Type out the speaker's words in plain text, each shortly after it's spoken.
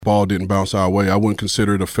ball didn't bounce our way. I wouldn't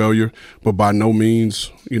consider it a failure, but by no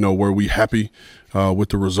means, were we happy with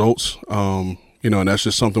the results. And that's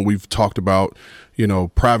just something we've talked about,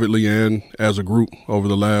 privately and as a group over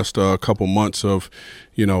the last couple months of,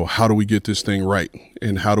 how do we get this thing right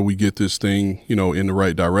and how do we get this thing, in the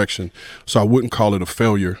right direction. So I wouldn't call it a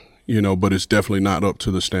failure, but it's definitely not up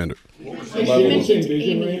to the standard. You mentioned the same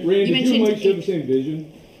vision, right? Randy, did you and Mike share the same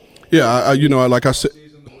vision? Yeah, like I said, you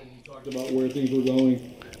talked about where things were going.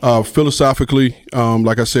 Philosophically,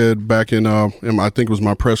 like I said back in I think it was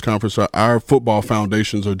my press conference, our football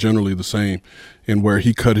foundations are generally the same in where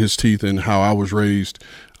he cut his teeth and how I was raised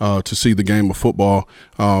to see the game of football.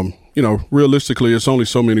 Realistically, it's only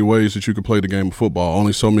so many ways that you could play the game of football,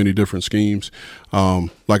 only so many different schemes.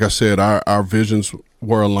 Like I said, our visions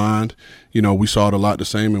were aligned. We saw it a lot the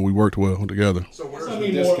same, and we worked well together. So where's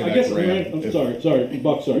the disconnect, I'm sorry,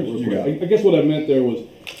 Buck, I guess what I meant there was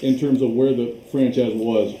in terms of where the franchise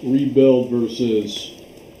was, rebuild versus,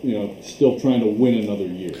 still trying to win another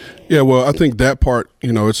year. Yeah, well, I think that part,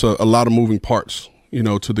 it's a lot of moving parts,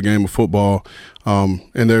 to the game of football.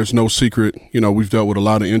 And there's no secret, we've dealt with a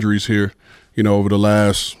lot of injuries here, over the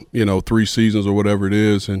last, 3 seasons or whatever it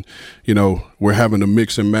is. And, we're having to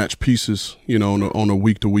mix and match pieces, on a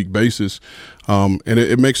week-to-week basis. And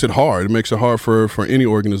it makes it hard. It makes it hard for any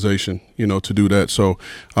organization, to do that. So,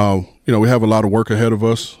 we have a lot of work ahead of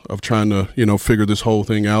us of trying to, figure this whole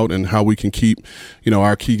thing out and how we can keep,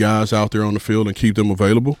 our key guys out there on the field and keep them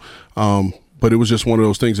available. But it was just one of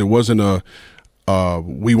those things. It wasn't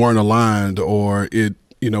we weren't aligned or it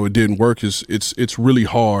didn't work. It's really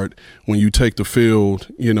hard when you take the field.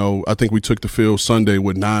 I think we took the field Sunday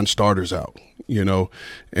with 9 starters out,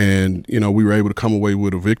 and, we were able to come away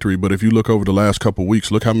with a victory. But if you look over the last couple of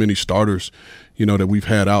weeks, look how many starters, that we've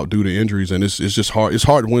had out due to injuries. And it's just hard. It's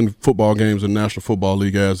hard to win football games in the National Football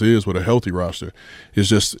League as is with a healthy roster. It's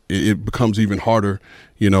just, it becomes even harder,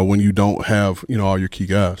 when you don't have, all your key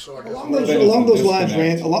guys. Along those lines,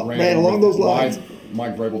 Rand, along those lines.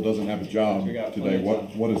 Mike Vrabel doesn't have a job today.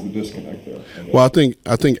 What is the disconnect there? Well,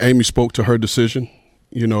 I think Amy spoke to her decision,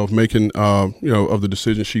 of making, of the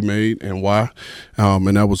decision she made and why,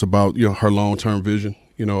 and that was about her long-term vision,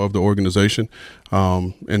 of the organization,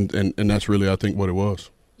 and that's really I think what it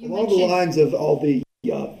was. Along the lines of all the,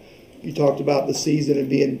 you talked about the season and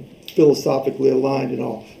being philosophically aligned and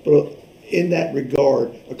all, but in that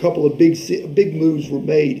regard, a couple of big moves were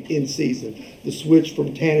made in season. The switch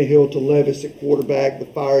from Tannehill to Levis at quarterback, the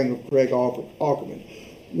firing of Craig Aukerman.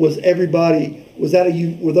 Were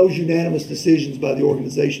those unanimous decisions by the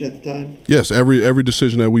organization at the time? Yes, every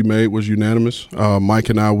decision that we made was unanimous. Mike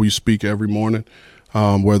and I, we speak every morning,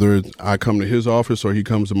 whether I come to his office or he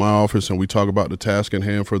comes to my office, and we talk about the task in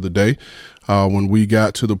hand for the day. When we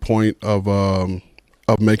got to the point of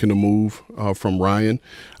making the move from Ryan,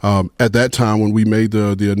 at that time when we made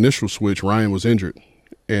the initial switch, Ryan was injured.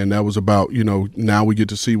 And that was about, now we get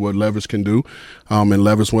to see what Levis can do. And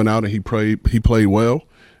Levis went out and he played well.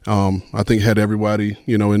 I think had everybody,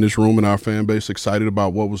 in this room and our fan base excited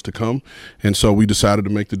about what was to come. And so we decided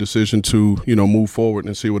to make the decision to, move forward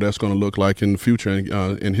and see what that's going to look like in the future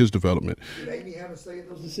in his development. Did Amy have a say in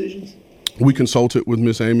those decisions? We consulted with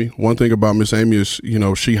Miss Amy. One thing about Miss Amy is,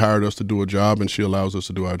 she hired us to do a job and she allows us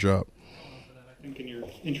to do our job. I think in your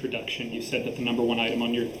introduction, you said that the number one item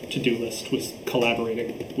on your to-do list was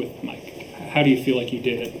collaborating with Mike. How do you feel like you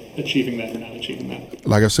did at achieving that or not achieving that?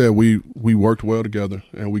 Like I said, we worked well together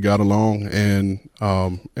and we got along, and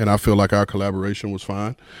I feel like our collaboration was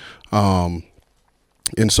fine. And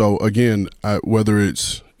so again, whether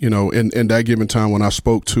it's in that given time when I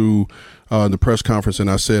spoke to the press conference and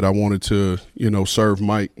I said I wanted to serve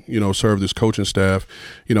Mike, serve this coaching staff,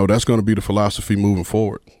 that's going to be the philosophy moving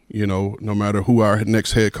forward. No matter who our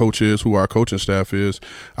next head coach is, who our coaching staff is,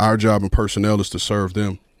 our job in personnel is to serve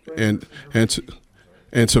them. And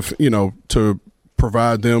to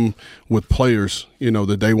provide them with players,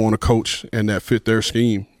 that they want to coach and that fit their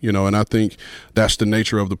scheme, and I think that's the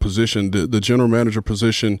nature of the position. The general manager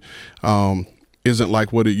position isn't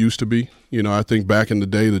like what it used to be. I think back in the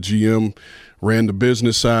day, the GM ran the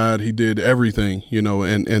business side. He did everything,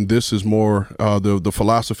 and this is more the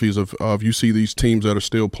philosophies of you see these teams that are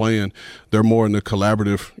still playing, they're more in the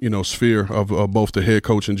collaborative, sphere of both the head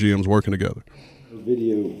coach and GMs working together.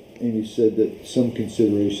 Video, Amy said that some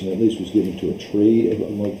consideration at least was given to a trade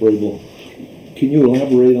of Mike Vrabel. Can you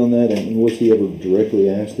elaborate on that? And was he ever directly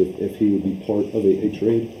asked if he would be part of a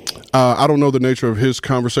trade? I don't know the nature of his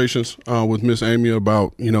conversations with Miss Amy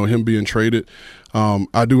about him being traded.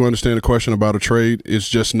 I do understand the question about a trade. It's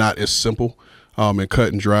just not as simple and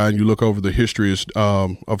cut and dry, and you look over the history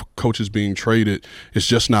of coaches being traded, it's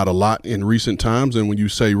just not a lot in recent times. And when you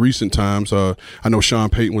say recent times, I know Sean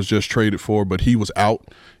Payton was just traded for, but he was out.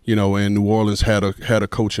 And New Orleans had a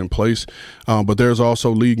coach in place. But there's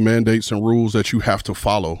also league mandates and rules that you have to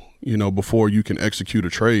follow, before you can execute a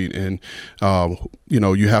trade. And,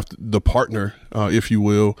 you have the partner, if you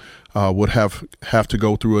will, would have to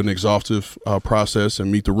go through an exhaustive process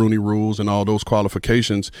and meet the Rooney rules and all those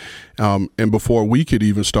qualifications. And before we could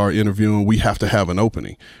even start interviewing, we have to have an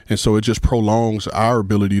opening. And so it just prolongs our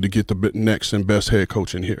ability to get the next and best head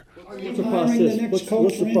coach in here. What's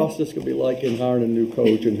the process going to be like in hiring a new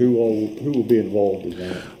coach, and who will be involved in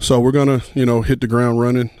that? So we're going to, hit the ground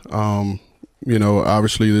running.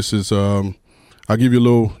 Obviously this is, I'll give you a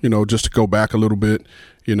little, just to go back a little bit,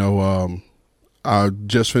 I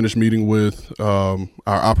just finished meeting with our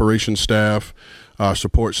operations staff, our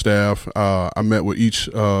support staff. I met with each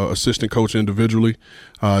assistant coach individually.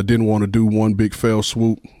 Didn't want to do one big fell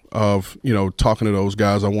swoop of, talking to those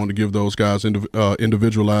guys. I wanted to give those guys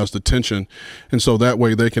individualized attention. And so that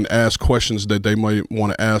way they can ask questions that they might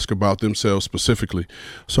want to ask about themselves specifically.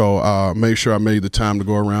 So made sure I made the time to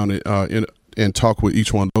go around and talk with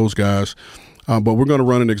each one of those guys. But we're going to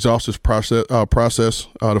run an exhaustive process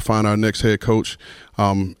to find our next head coach.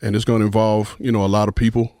 And it's going to involve, a lot of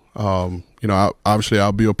people. Obviously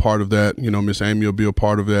I'll be a part of that. Miss Amy will be a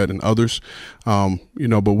part of that, and others. But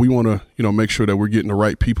we want to, make sure that we're getting the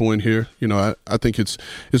right people in here. I think it's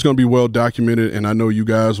going to be well documented, and I know you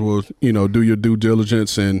guys will, do your due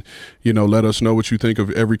diligence and, let us know what you think of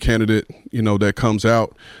every candidate, that comes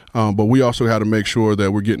out. But we also have to make sure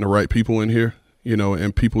that we're getting the right people in here,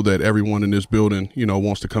 and people that everyone in this building,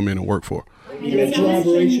 wants to come in and work for. How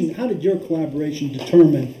did your collaboration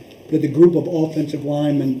determine that the group of offensive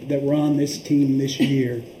linemen that were on this team this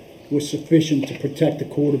year was sufficient to protect the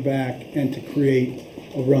quarterback and to create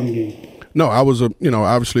a run game? No, I was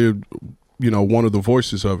obviously one of the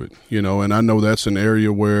voices of it, and I know that's an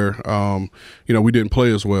area where, we didn't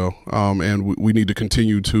play as well. And we need to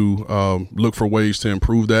continue to look for ways to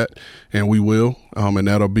improve that, and we will. And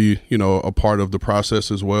that'll be, a part of the process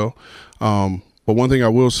as well. But one thing I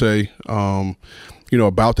will say,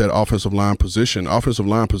 about that offensive line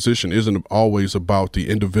position isn't always about the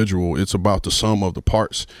individual. It's about the sum of the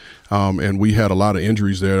parts. And we had a lot of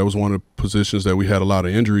injuries there. That was one of the positions that we had a lot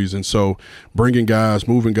of injuries. And so moving guys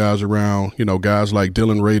around, guys like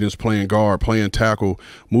Dylan Radins playing guard, playing tackle,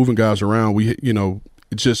 moving guys around, we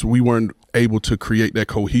weren't able to create that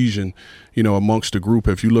cohesion, amongst the group.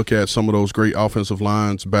 If you look at some of those great offensive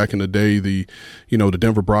lines back in the day, the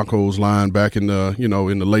Denver Broncos line back in the,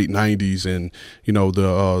 in the late 90s, and,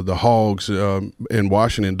 the Hogs in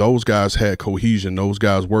Washington, those guys had cohesion. Those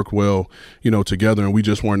guys worked well, together, and we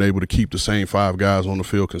just weren't able to keep the same five guys on the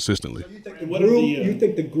field consistently. You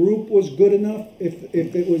think the group was good enough if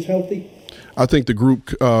it was healthy? I think the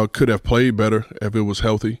group could have played better if it was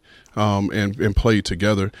healthy and played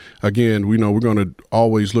together. Again, we're going to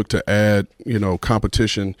always look to add,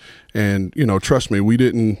 competition. And, trust me, we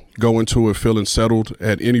didn't go into it feeling settled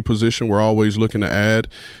at any position. We're always looking to add.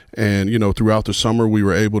 And, throughout the summer, we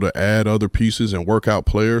were able to add other pieces and work out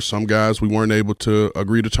players. Some guys we weren't able to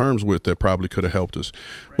agree to terms with that probably could have helped us.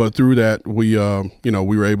 But through that, we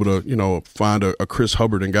were able to, find a Chris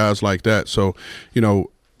Hubbard and guys like that. So,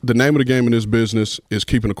 the name of the game in this business is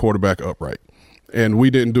keeping the quarterback upright. And we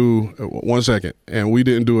didn't do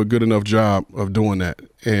a good enough job of doing that.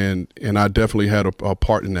 And I definitely had a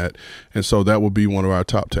part in that. And so that will be one of our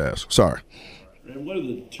top tasks. Sorry. And what are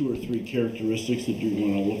the 2 or 3 characteristics that you're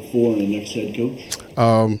going to look for in the next head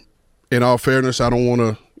coach? In all fairness, I don't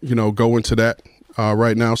want to, go into that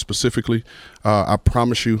right now specifically. I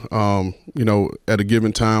promise you, at a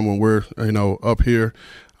given time when we're, up here,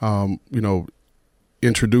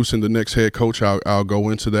 introducing the next head coach, I'll go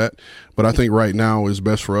into that. But I think right now it's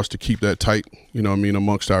best for us to keep that tight,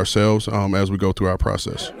 amongst ourselves as we go through our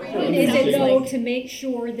process. Is it though to make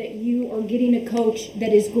sure that you are getting a coach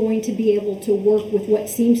that is going to be able to work with what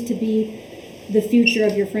seems to be the future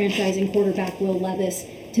of your franchise and quarterback, Will Levis,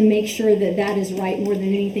 to make sure that that is right more than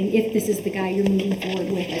anything, if this is the guy you're moving forward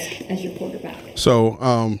with as your quarterback?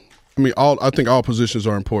 So, I think all positions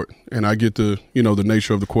are important, and I get the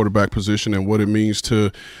nature of the quarterback position and what it means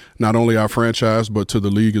to not only our franchise but to the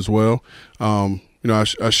league as well. I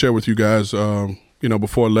share with you guys,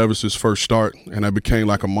 before Levis's first start, and that became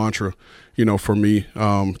like a mantra, for me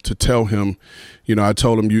to tell him, I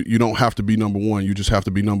told him you don't have to be number one, you just have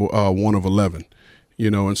to be number one of 11,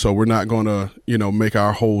 and so we're not going to make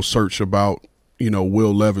our whole search about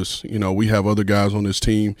Will Levis. We have other guys on this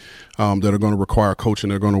team that are going to require coaching.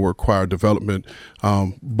 They're going to require development.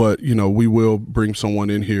 But we will bring someone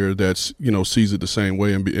in here that's, sees it the same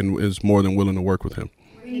way and is more than willing to work with him.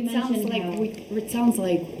 It sounds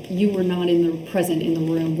like you were not present in the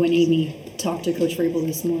room when Amy talked to Coach Vrabel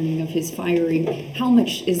this morning of his firing. How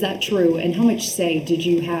much is that true, and how much say did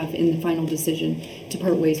you have in the final decision to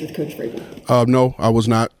part ways with Coach Vrabel? No, I was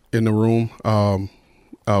not in the room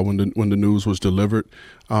when the news was delivered.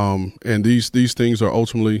 And these things are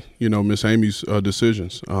ultimately, Miss Amy's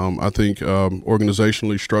decisions. I think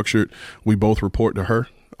organizationally structured, we both report to her.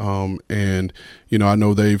 And I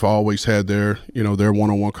know they've always had their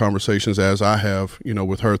one-on-one conversations, as I have,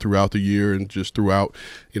 with her throughout the year and just throughout,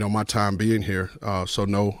 my time being here. So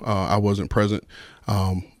no, I wasn't present.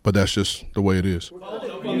 But that's just the way it is. Did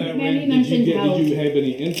you have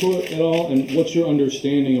any input at all? And what's your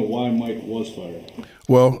understanding of why Mike was fired?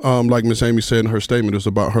 Well, like Miss Amy said in her statement, it's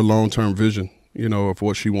about her long-term vision, of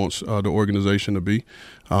what she wants the organization to be,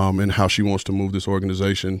 and how she wants to move this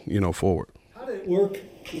organization, forward. How did it work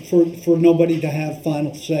for nobody to have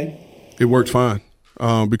final say? It worked fine.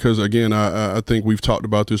 Because again, I think we've talked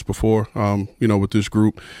about this before, with this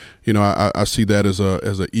group, I see that as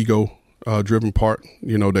a ego driven part,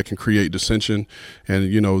 that can create dissension,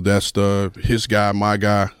 and that's the his guy, my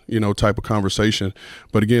guy, type of conversation.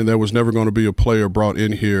 But again, there was never going to be a player brought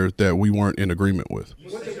in here that we weren't in agreement with.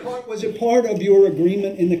 Was it part of your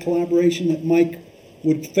agreement in the collaboration that Mike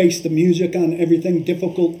would face the music on everything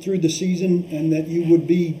difficult through the season, and that you would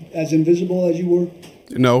be as invisible as you were?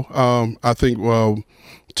 No, I think,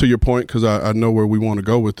 to your point, because I know where we want to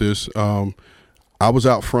go with this, I was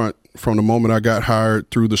out front from the moment I got hired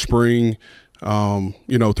through the spring,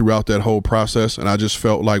 throughout that whole process. And I just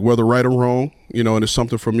felt like, whether right or wrong, and it's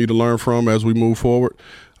something for me to learn from as we move forward.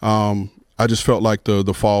 I just felt like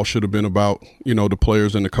the fall should have been about, the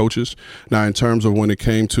players and the coaches. Now, in terms of when it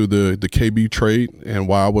came to the KB trade and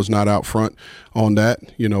why I was not out front on that,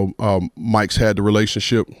 Mike's had the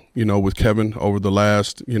relationship, with Kevin over the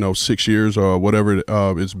last, 6 years or whatever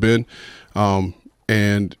it's been.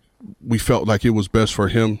 And we felt like it was best for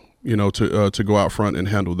him, to go out front and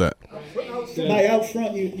handle that. By out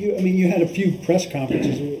front, you had a few press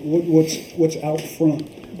conferences. What's out front?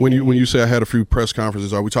 When you say I had a few press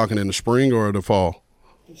conferences, are we talking in the spring or the fall?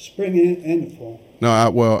 Spring and the fall.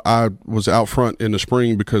 No, I was out front in the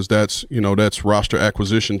spring because that's roster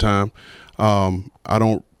acquisition time. I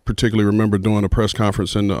don't particularly remember doing a press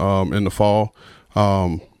conference in the fall,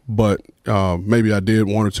 but maybe I did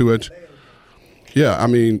one or two. Yeah,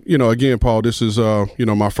 again, Paul, this is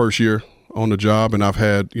my first year on the job, and I've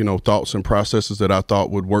had thoughts and processes that I thought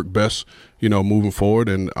would work best moving forward.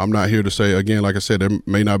 And I'm not here to say, again, like I said, it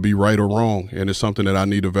may not be right or wrong, and it's something that I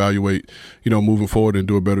need to evaluate moving forward and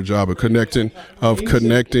do a better job of connecting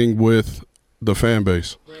with the fan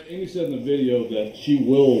base. Amy said in the video that she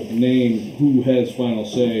will name who has final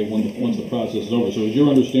say once the process is over. So is your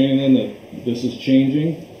understanding then that this is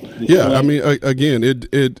changing? Yeah,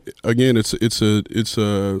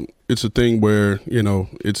 it's a thing where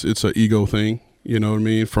it's an ego thing. You know what I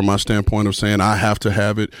mean? From my standpoint of saying I have to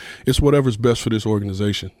have it, it's whatever's best for this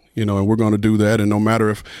organization. And we're going to do that. And no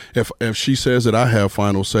matter if she says that I have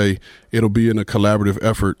final say, it'll be in a collaborative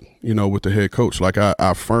effort, with the head coach. Like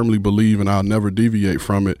I firmly believe, and I'll never deviate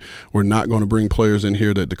from it. We're not going to bring players in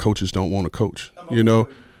here that the coaches don't want to coach. No,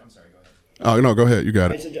 go ahead. You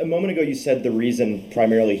got it. A moment ago, you said the reason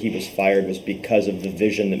primarily he was fired was because of the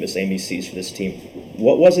vision that Miss Amy sees for this team.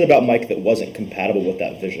 What was it about Mike that wasn't compatible with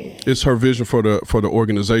that vision? It's her vision for the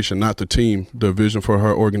organization, not the team. The vision for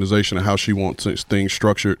her organization and how she wants things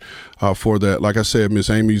structured for that. Like I said, Miss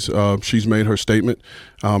Amy's she's made her statement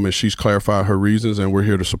and she's clarified her reasons, and we're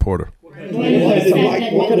here to support her.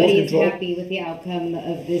 Nobody's happy with the outcome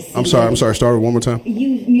of this season. I'm sorry. Start it one more time.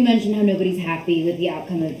 You mentioned how nobody's happy with the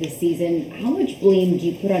outcome of this season. How much blame do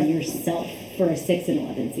you put on yourself for a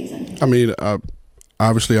 6-11 season?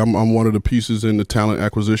 Obviously, I'm one of the pieces in the talent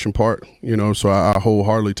acquisition part, so I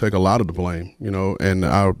wholeheartedly take a lot of the blame, and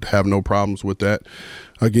I have no problems with that.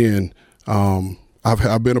 Again,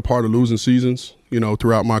 I've been a part of losing seasons,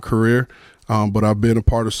 throughout my career, but I've been a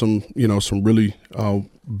part of some really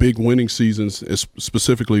big winning seasons,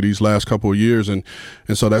 specifically these last couple of years, and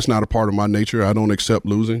so that's not a part of my nature. I don't accept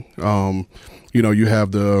losing. You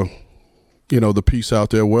have the piece out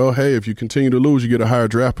there, well, hey, if you continue to lose, you get a higher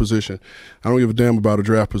draft position. I don't give a damn about a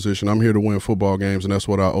draft position. I'm here to win football games, and that's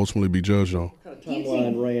what I'll ultimately be judged on. What kind of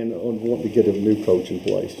timeline ran on wanting to get a new coach in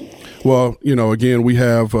place? Well, again, we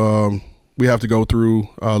have we have to go through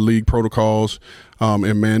league protocols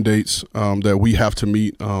and mandates that we have to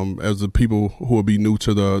meet as the people who will be new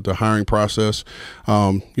to the hiring process,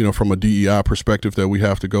 from a DEI perspective that we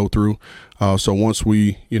have to go through. So once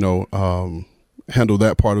we, handle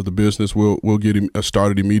that part of the business, we'll get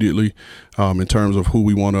started immediately in terms of who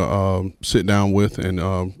we want to sit down with and,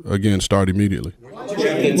 again, start immediately.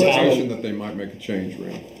 Anticipation that they might make a change,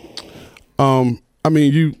 Ran? I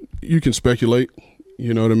mean, you can speculate,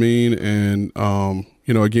 you know what I mean? And,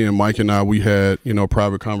 again, Mike and I, we had,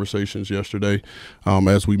 private conversations yesterday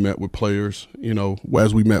as we met with players,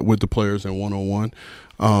 as we met with the players in one-on-one.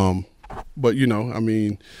 But, I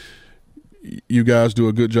mean, you guys do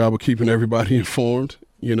a good job of keeping everybody informed,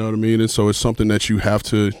 you know what I mean? And so it's something that you have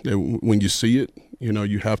to, when you see it,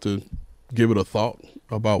 you have to give it a thought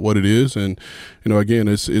about what it is. And, again,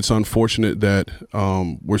 it's unfortunate that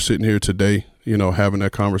we're sitting here today, having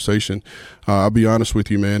that conversation. I'll be honest with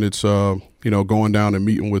you, man. It's, going down and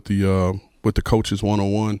meeting with the coaches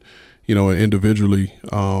one-on-one, and individually.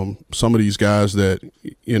 Some of these guys that,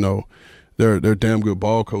 they're damn good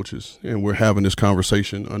ball coaches, and we're having this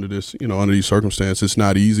conversation under these circumstances. It's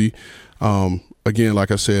not easy. Again, like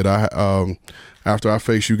I said, after I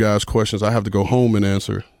face you guys' questions, I have to go home and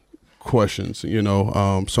answer questions.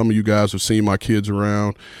 Some of you guys have seen my kids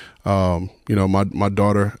around. My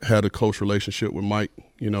daughter had a close relationship with Mike,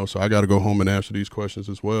 so I got to go home and answer these questions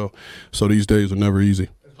as well. So these days are never easy.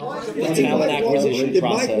 Did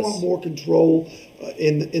Mike want more control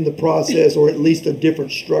in the process, or at least a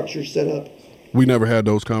different structure set up? We never had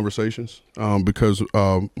those conversations because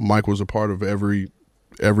Mike was a part of every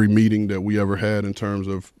meeting that we ever had in terms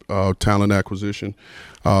of talent acquisition.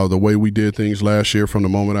 The way we did things last year, from the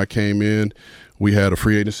moment I came in, we had a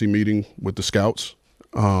free agency meeting with the scouts,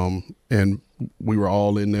 and we were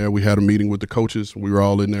all in there. We had a meeting with the coaches. We were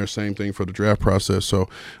all in there, same thing for the draft process. So,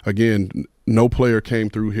 again, no player came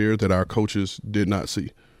through here that our coaches did not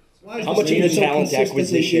see. How much of your talent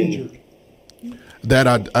acquisition?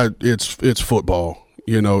 It's football.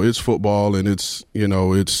 It's football, and it's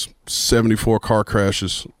 74 car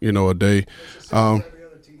crashes, a day.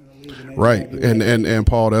 Right. And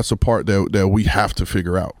Paul, that's a part that we have to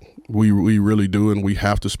figure out. We really do, and we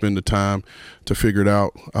have to spend the time to figure it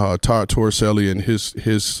out. Todd Torricelli and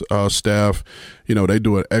his staff, they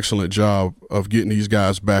do an excellent job of getting these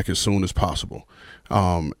guys back as soon as possible.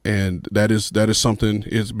 And that is something,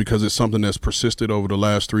 is because it's something that's persisted over the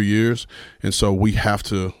last 3 years. And so we have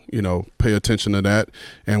to, pay attention to that.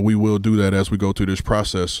 And we will do that as we go through this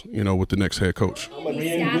process, with the next head coach. Will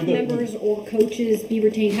staff members or coaches be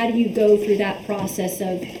retained? How do you go through that process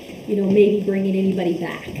of, maybe bringing anybody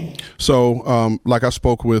back? So, like I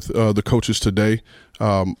spoke with the coaches today,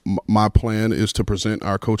 my plan is to present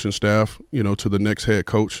our coaching staff, to the next head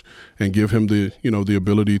coach and give him the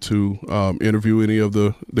ability to interview any of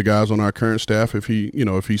the guys on our current staff if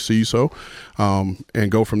he sees so,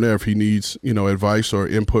 and go from there. If he needs, advice or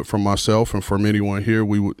input from myself and from anyone here,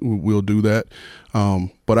 we'll do that.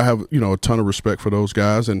 But I have, a ton of respect for those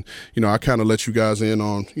guys, and, I kind of let you guys in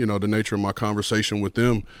on, the nature of my conversation with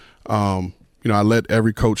them. I let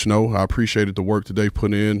every coach know I appreciated the work that they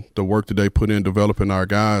put in, developing our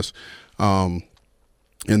guys, and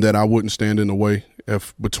that I wouldn't stand in the way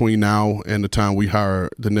if between now and the time we hire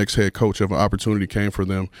the next head coach, if an opportunity came for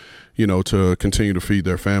them, to continue to feed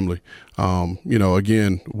their family.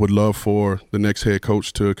 Again, would love for the next head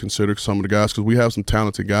coach to consider some of the guys, because we have some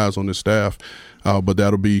talented guys on this staff, but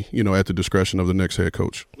that'll be, at the discretion of the next head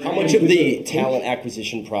coach. How much of the talent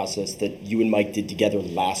acquisition process that you and Mike did together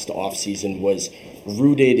last offseason was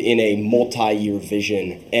rooted in a multi-year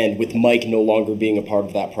vision? And with Mike no longer being a part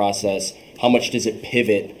of that process, how much does it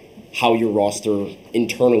pivot how your roster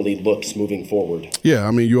internally looks moving forward? Yeah,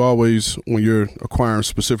 I mean, you always, when you're acquiring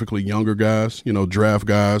specifically younger guys, draft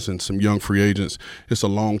guys and some young free agents, it's a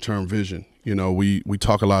long-term vision. We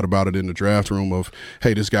talk a lot about it in the draft room of,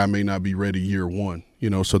 hey, this guy may not be ready year one,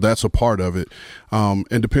 so that's a part of it.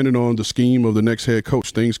 And depending on the scheme of the next head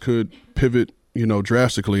coach, things could pivot,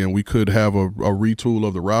 drastically, and we could have a retool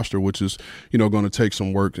of the roster, which is, going to take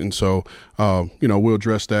some work. And so, we'll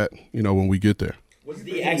address that, when we get there. Was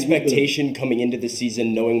the expectation coming into the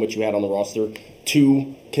season, knowing what you had on the roster,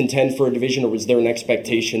 to contend for a division, or was there an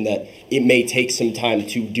expectation that it may take some time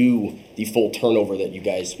to do the full turnover that you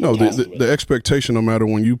guys were tasked with? The expectation, no matter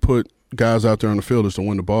when you put guys out there on the field, is to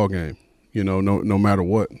win the ball game, no matter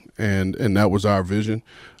what. And that was our vision.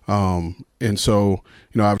 And so,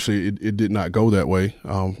 obviously it did not go that way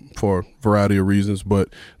for a variety of reasons, but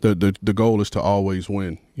the goal is to always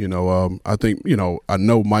win. I think, I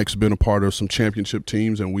know Mike's been a part of some championship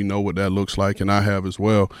teams, and we know what that looks like, and I have as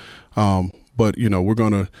well. But, we're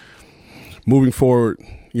going to moving forward,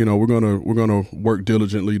 we're gonna work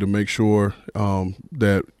diligently to make sure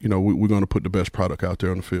that we're gonna put the best product out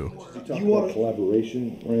there on the field. You talk about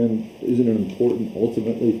collaboration, Ran. Isn't it important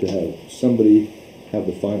ultimately to have somebody have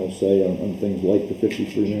the final say on things like the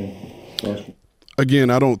 53-man roster? Again,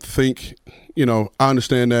 I don't think I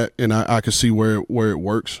understand that, and I can see where it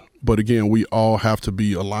works. But again, we all have to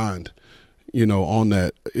be aligned. On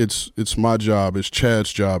that. It's my job, it's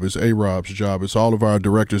Chad's job, it's A-Rob's job, it's all of our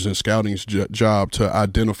directors and scouting's job to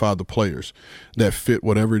identify the players that fit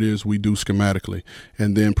whatever it is we do schematically,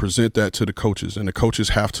 and then present that to the coaches. And the coaches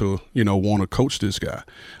have to, want to coach this guy.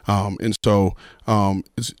 And so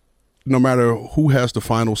it's no matter who has the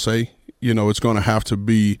final say, it's going to have to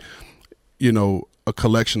be, a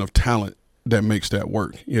collection of talent that makes that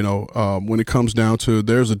work. When it comes down to,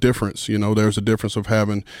 there's a difference, there's a difference of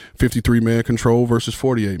having 53-man control versus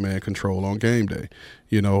 48-man control on game day,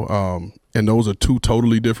 and those are two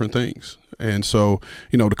totally different things. And so,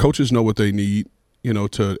 the coaches know what they need,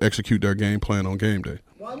 to execute their game plan on game day.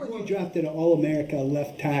 Why when you drafted an All-America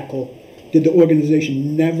left tackle, did the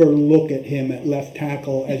organization never look at him at left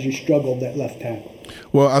tackle as you struggled at left tackle?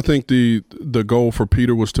 Well, I think the goal for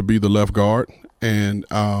Peter was to be the left guard, and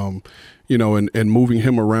and moving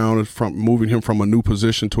him around, moving him from a new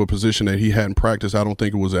position to a position that he hadn't practiced, I don't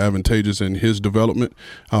think it was advantageous in his development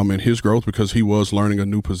and his growth, because he was learning a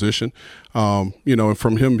new position. And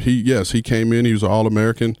from him, he came in, he was an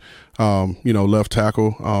All-American, left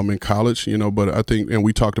tackle in college, but I think, and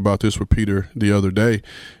we talked about this with Peter the other day,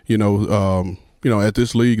 at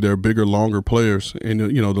this league, there are bigger, longer players, and,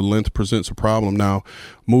 the length presents a problem. Now,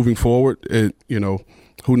 moving forward,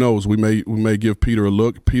 who knows? We may give Peter a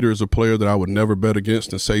look. Peter is a player that I would never bet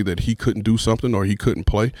against and say that he couldn't do something or he couldn't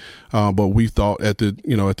play. But we thought at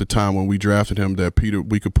the time when we drafted him that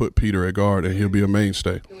we could put Peter at guard and he'll be a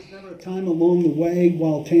mainstay. There was never a time along the way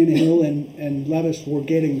while Tannehill and Levis were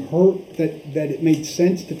getting hurt that it made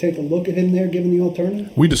sense to take a look at him there, given the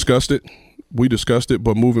alternative? We discussed it,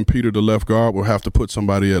 but moving Peter to left guard, we'll have to put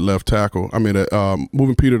somebody at left tackle.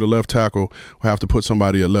 Moving Peter to left tackle, we'll have to put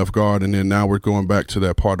somebody at left guard, and then now we're going back to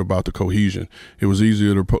that part about the cohesion. It was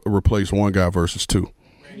easier to replace one guy versus two.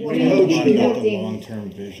 You talk about the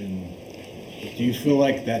long-term vision. Do you feel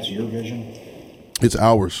like that's your vision? It's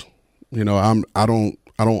ours. I don't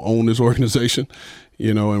own this organization,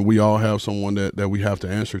 and we all have someone that we have to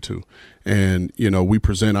answer to, and we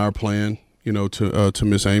present our plan, to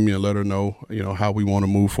Miss Amy, and let her know, how we want to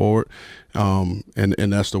move forward, and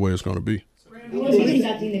that's the way it's going to be.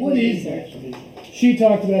 What is that? She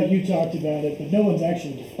talked about it, you talked about it, but no one's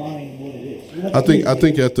actually defined what it is. I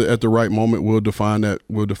think at the right moment we'll define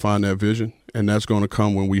that vision, and that's going to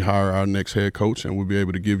come when we hire our next head coach, and we'll be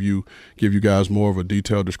able to give you guys more of a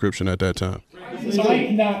detailed description at that time. Does Mike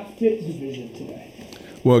not fit the vision today?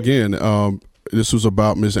 Well, again, this was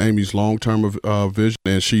about Miss Amy's long-term vision,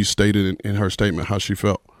 and she stated in her statement how she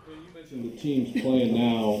felt. You mentioned the teams playing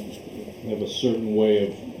now have a certain way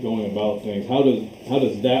of going about things. How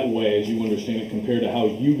does that way, as you understand it, compare to how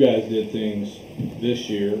you guys did things this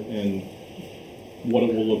year and what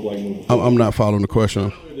it will look like moving forward? I'm not following the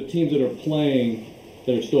question. The teams that are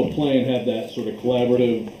still playing, have that sort of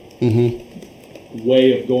collaborative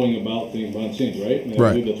way of going about things behind the scenes, right? And I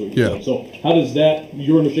believe that's what you said. So how does that,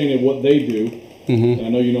 your understanding of what they do, and I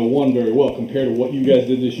know you know one very well, compare to what you guys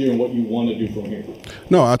did this year and what you want to do from here?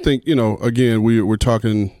 No, I think, again, we're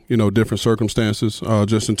talking, different circumstances,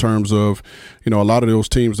 just in terms of, a lot of those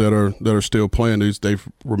teams that are still playing, they've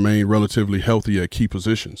remained relatively healthy at key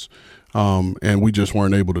positions. And we just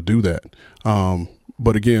weren't able to do that.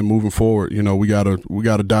 But again, moving forward, we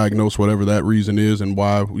gotta diagnose whatever that reason is and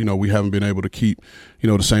why, we haven't been able to keep,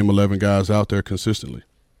 the same 11 guys out there consistently.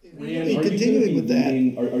 Continuing with that,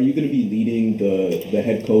 are you going to be leading the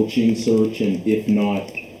head coaching search, and if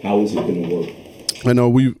not, how is it going to work? I know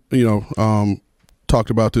we, talked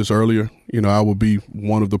about this earlier. I will be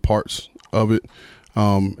one of the parts of it.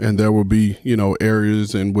 And there will be,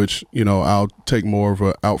 areas in which, I'll take more of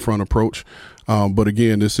an out front approach. But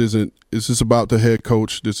again, this is about the head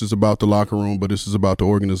coach. This is about the locker room, but this is about the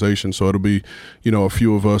organization. So it'll be, a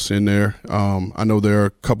few of us in there. I know there are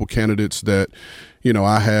a couple candidates that,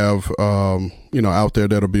 I have, out there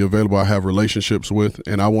that'll be available. I have relationships with,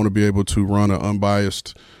 and I want to be able to run an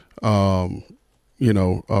unbiased,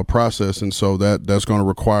 process. And so that's going to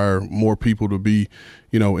require more people to be,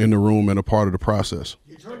 in the room and a part of the process.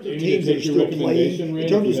 In terms of teams that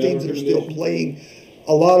are still playing,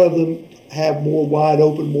 a lot of them have more wide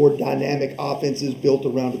open, more dynamic offenses built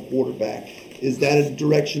around a quarterback. Is that a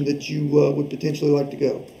direction that you would potentially like to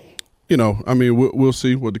go? We'll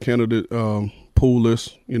see what the candidate pool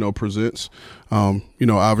list, presents.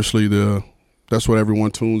 Obviously the that's what everyone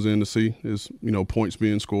tunes in to see is, points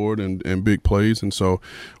being scored and big plays. And so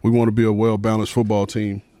we want to be a well-balanced football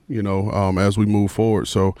team, as we move forward.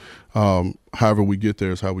 So however we get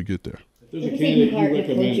there is how we get there. If there's a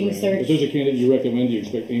candidate you recommend, do you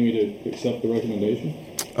expect Amy to accept the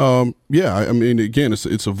recommendation? Yeah, I mean, again,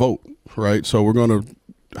 it's a vote, right? So we're going to,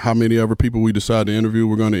 how many other people we decide to interview,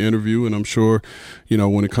 we're going to interview. And I'm sure,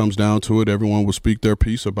 when it comes down to it, everyone will speak their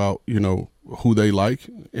piece about, who they like.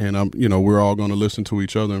 And, we're all going to listen to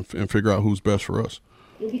each other and figure out who's best for us.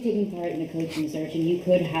 You'll be taking part in the coaching search, and you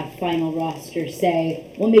could have final roster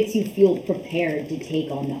say, what makes you feel prepared to take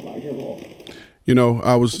on that larger role?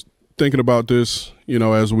 I was thinking about this,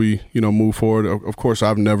 as we, move forward. Of course,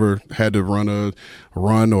 I've never had to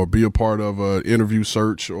run or be a part of an interview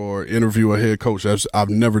search or interview a head coach. I've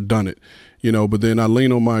never done it, but then I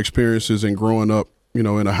lean on my experiences in growing up, in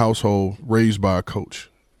a household raised by a coach,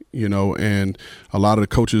 and a lot of the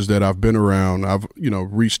coaches that I've been around, I've,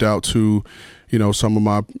 reached out to, some of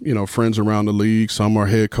my, friends around the league. Some are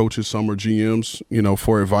head coaches, some are GMs,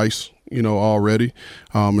 for advice, already.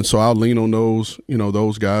 And so I'll lean on those,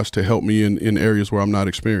 those guys to help me in areas where I'm not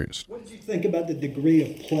experienced. What did you think about the degree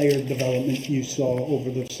of player development you saw over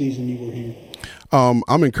the season you were here?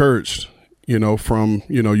 I'm encouraged. From,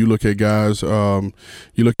 you look at guys, you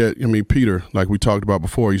look at, Peter, like we talked about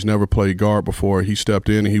before, he's never played guard before. He stepped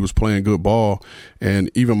in and he was playing good ball.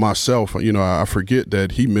 And even myself, I forget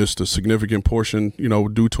that he missed a significant portion,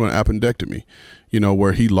 due to an appendectomy,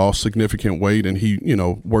 where he lost significant weight and he,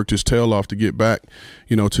 worked his tail off to get back,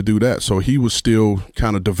 to do that. So he was still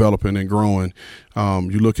kind of developing and growing.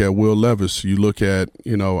 You look at Will Levis, you look at,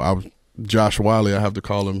 Josh Wiley, I have to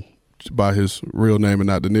call him by his real name and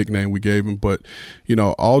not the nickname we gave him. But,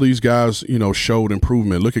 all these guys, showed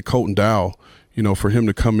improvement. Look at Colton Dowell, for him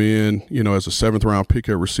to come in, as a 7th round pick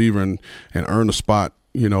at receiver and earn a spot,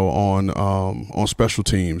 on special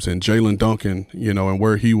teams, and Jalen Duncan, and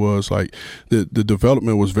where he was, like the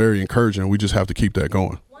development was very encouraging. We just have to keep that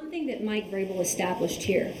going. One thing that Mike Vrabel established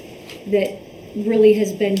here that really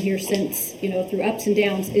has been here since, through ups and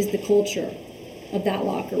downs is the culture of that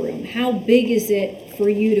locker room. How big is it for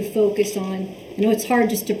you to focus on? I know it's hard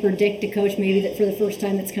just to predict a coach maybe that for the first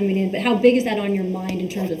time that's coming in, but how big is that on your mind in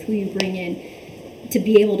terms of who you bring in to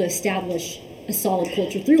be able to establish a solid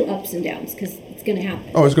culture through ups and downs? Because it's going to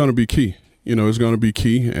happen. Oh, it's going to be key. It's going to be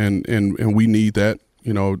key, and we need that,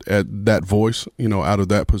 at that voice, out of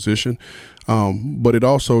that position. But it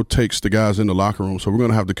also takes the guys in the locker room. So we're going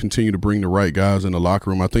to have to continue to bring the right guys in the locker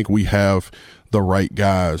room. I think we have the right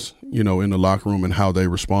guys, in the locker room and how they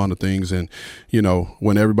respond to things. And,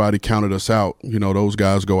 when everybody counted us out, those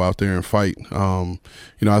guys go out there and fight.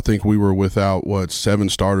 I think we were without, 7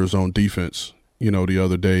 starters on defense, the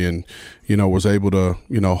other day, and, was able to,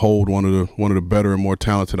 hold one of the better and more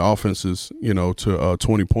talented offenses, to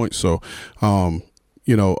 20 points. So,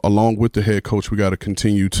 along with the head coach, we got to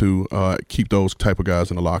continue to keep those type of guys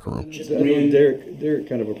in the locker room. Derek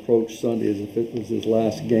kind of approached Sunday as if it was his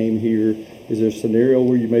last game here. Is there a scenario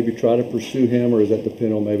where you maybe try to pursue him, or does that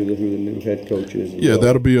depend on maybe who the new head coach is? Yeah,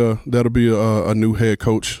 that'll be a new head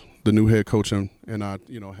coach. The new head coach and I,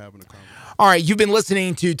 having a conversation. All right, you've been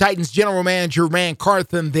listening to Titans General Manager Ran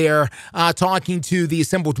Cauthorn there, talking to the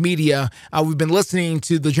assembled media. We've been listening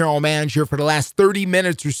to the General Manager for the last 30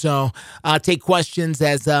 minutes or so, take questions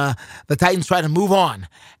as the Titans try to move on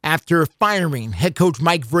after firing head coach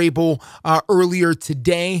Mike Vrabel earlier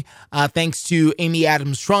today. Thanks to Amy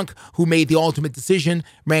Adams-Trunk, who made the ultimate decision.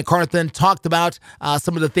 Ran Cauthorn talked about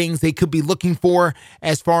some of the things they could be looking for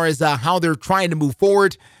as far as how they're trying to move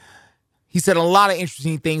forward. He said a lot of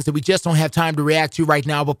interesting things that we just don't have time to react to right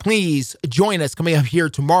now, but please join us coming up here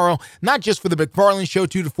tomorrow, not just for the McFarland Show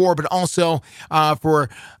 2 to 4, but also for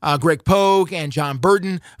Greg Pogue and John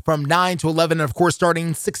Burton from 9 to 11, and of course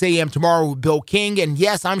starting 6 a.m. tomorrow with Bill King. And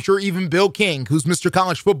yes, I'm sure even Bill King, who's Mr.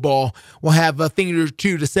 College Football, will have a thing or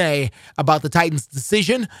two to say about the Titans'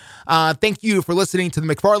 decision. Thank you for listening to the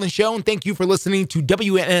McFarland Show, and thank you for listening to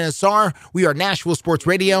WNSR. We are Nashville Sports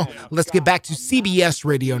Radio. Let's get back to CBS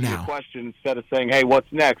Radio now. Instead of saying, hey, what's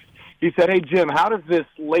next? He said, hey, Jim, how does this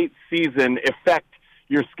late season affect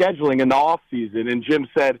your scheduling in the off season? And Jim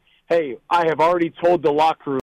said, hey, I have already told the locker room